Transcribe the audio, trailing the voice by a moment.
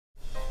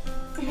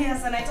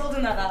Yes, and I told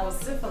him that that was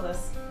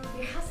syphilis.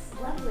 Your house is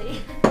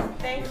lovely.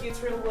 Thank you,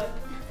 it's real wood.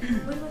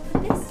 Where do I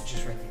put this?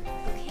 Just right there.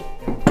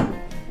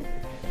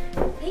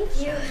 Okay.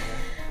 Thank you.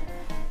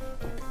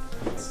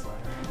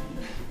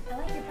 I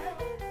like your bed.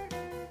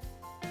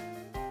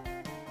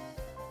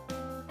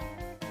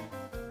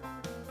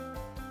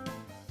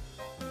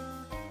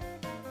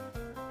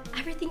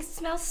 Everything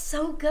smells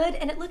so good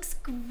and it looks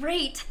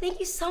great. Thank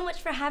you so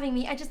much for having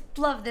me. I just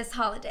love this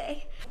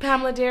holiday.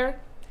 Pamela, dear,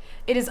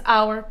 it is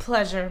our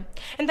pleasure.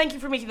 And thank you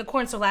for making the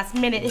corn so last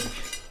minute.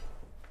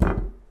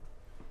 It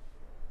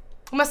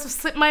must have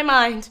slipped my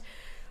mind.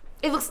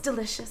 It looks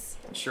delicious.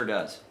 It sure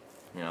does.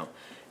 You know,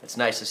 it's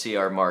nice to see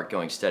our Mark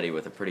going steady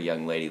with a pretty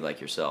young lady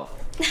like yourself.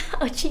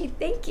 Oh, gee,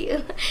 thank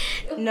you.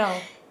 No,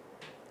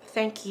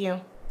 thank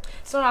you.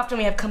 It's not often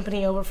we have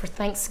company over for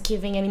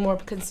Thanksgiving anymore,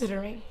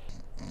 considering.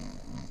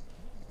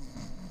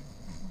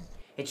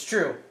 It's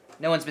true.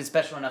 No one's been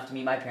special enough to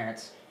meet my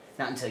parents.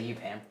 Not until you,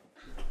 Pam.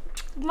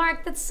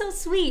 Mark, that's so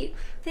sweet.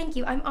 Thank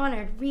you. I'm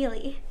honored,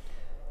 really.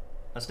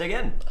 Let's dig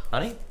in,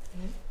 honey.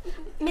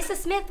 Mrs.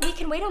 Smith, we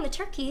can wait on the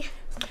turkey.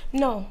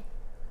 No.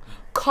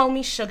 Call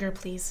me Sugar,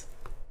 please.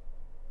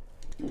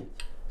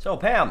 So,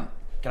 Pam,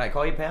 can I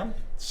call you Pam?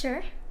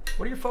 Sure.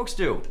 What do your folks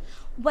do?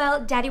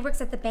 Well, Daddy works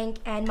at the bank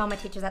and Mama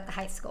teaches at the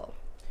high school.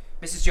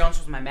 Mrs. Jones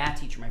was my math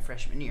teacher my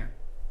freshman year.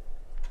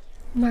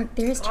 Mark,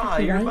 there is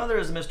turkey, Your right? mother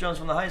is Miss Jones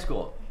from the high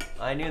school.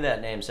 I knew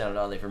that name sounded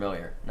oddly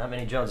familiar. Not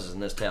many Joneses in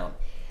this town.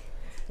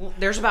 Well,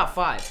 there's about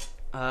 5.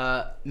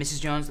 Mrs.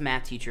 Jones, the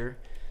math teacher,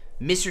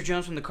 Mr.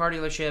 Jones from the car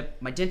dealership,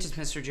 my dentist,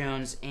 Mr.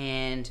 Jones,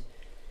 and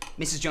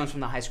Mrs. Jones from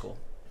the high school.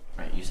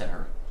 Right, you said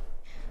her.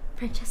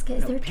 Francesca,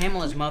 is there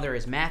Pamela's mother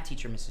is math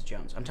teacher Mrs.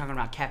 Jones. I'm talking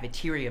about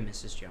cafeteria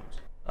Mrs. Jones.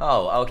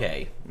 Oh,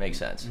 okay. Makes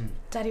sense.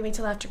 Daddy, wait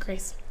till after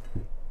Grace.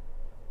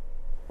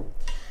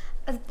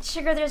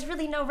 Sugar, there's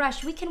really no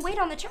rush. We can wait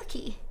on the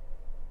turkey.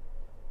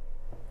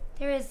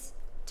 There is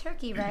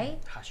turkey, right?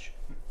 Hush.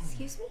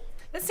 Excuse me?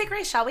 Let's take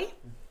Grace, shall we?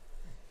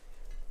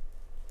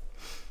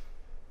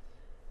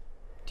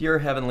 Dear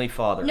Heavenly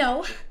Father.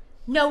 No.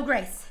 No,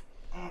 Grace.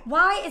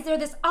 Why is there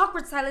this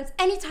awkward silence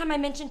anytime I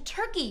mention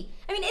turkey?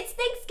 I mean, it's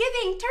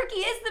Thanksgiving. Turkey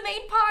is the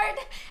main part.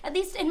 At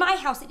least in my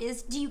house it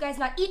is. Do you guys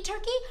not eat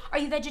turkey? Are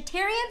you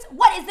vegetarians?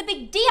 What is the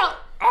big deal?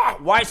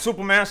 White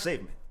Superman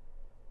save me.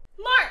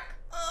 Mark!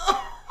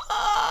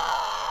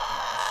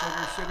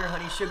 Sugar,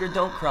 honey, Sugar,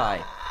 don't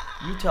cry.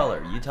 You tell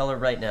her. You tell her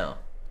right now.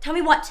 Tell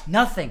me what?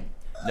 Nothing.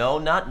 No,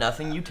 not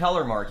nothing. You tell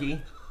her,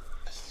 Marky.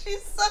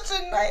 She's such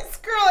a nice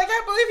girl. I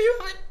can't believe you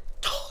haven't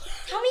told her.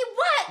 Tell me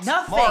what?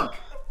 Nothing. Mark.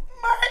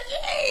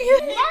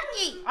 Marky!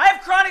 Marky! I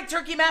have chronic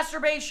turkey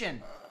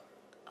masturbation.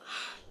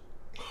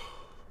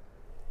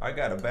 I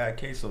got a bad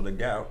case of the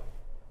gout.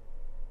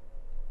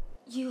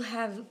 You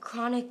have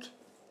chronic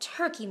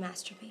turkey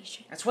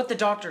masturbation. That's what the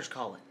doctors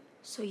call it.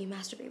 So you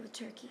masturbate with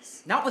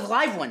turkeys? Not with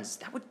live ones.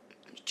 That would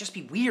just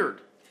be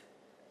weird.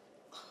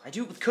 I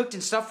do it with cooked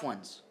and stuffed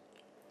ones.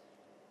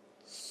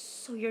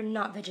 So you're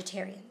not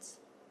vegetarians?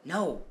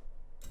 No.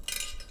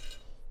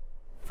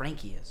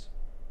 Frankie is.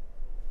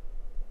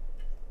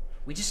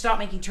 We just stopped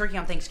making turkey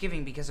on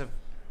Thanksgiving because of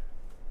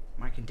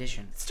my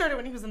condition. It started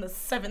when he was in the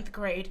 7th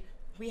grade.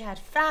 We had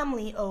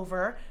family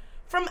over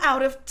from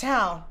out of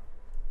town.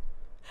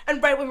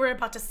 And right when we were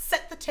about to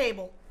set the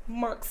table,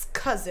 Mark's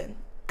cousin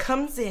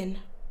comes in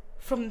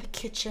from the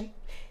kitchen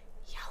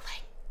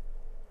yelling,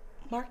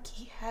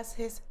 Marky has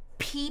his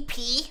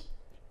pee-pee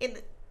in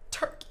the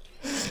turkey.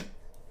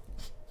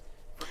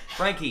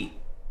 Frankie,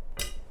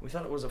 we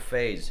thought it was a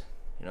phase.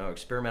 You know,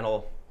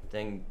 experimental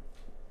thing,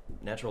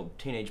 natural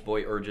teenage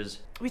boy urges.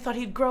 We thought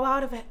he'd grow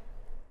out of it.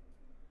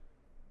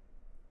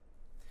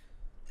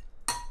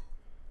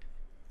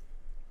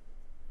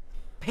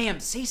 Pam,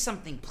 say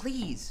something,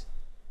 please.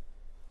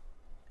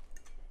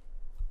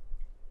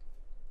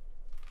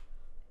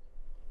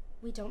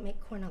 We don't make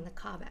corn on the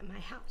cob at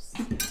my house.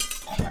 Don't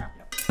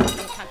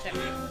touch it.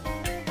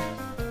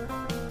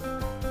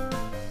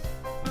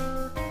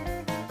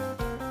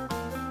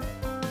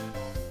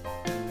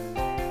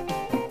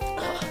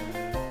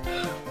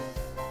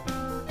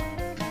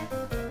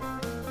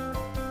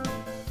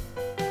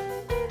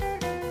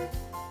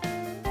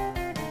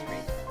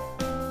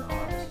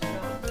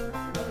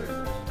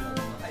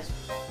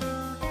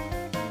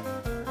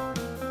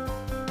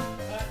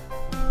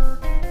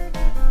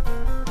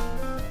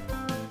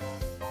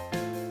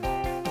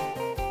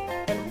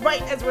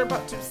 Right as we're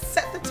about to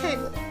set the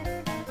table.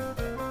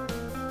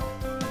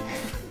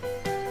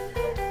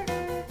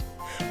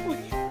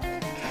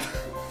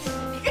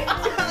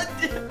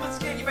 Let's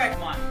get you back.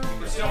 Come on.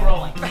 We're still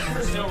rolling.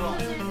 We're still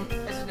rolling.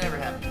 This has never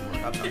happened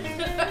before. I'm sorry.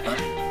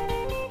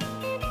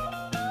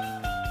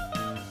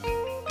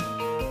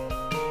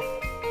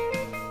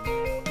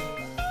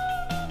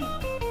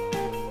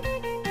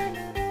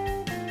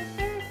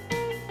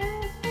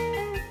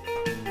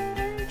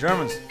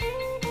 Germans.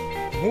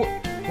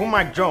 Who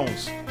Mike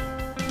Jones?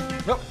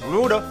 Nope,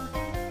 Ruda.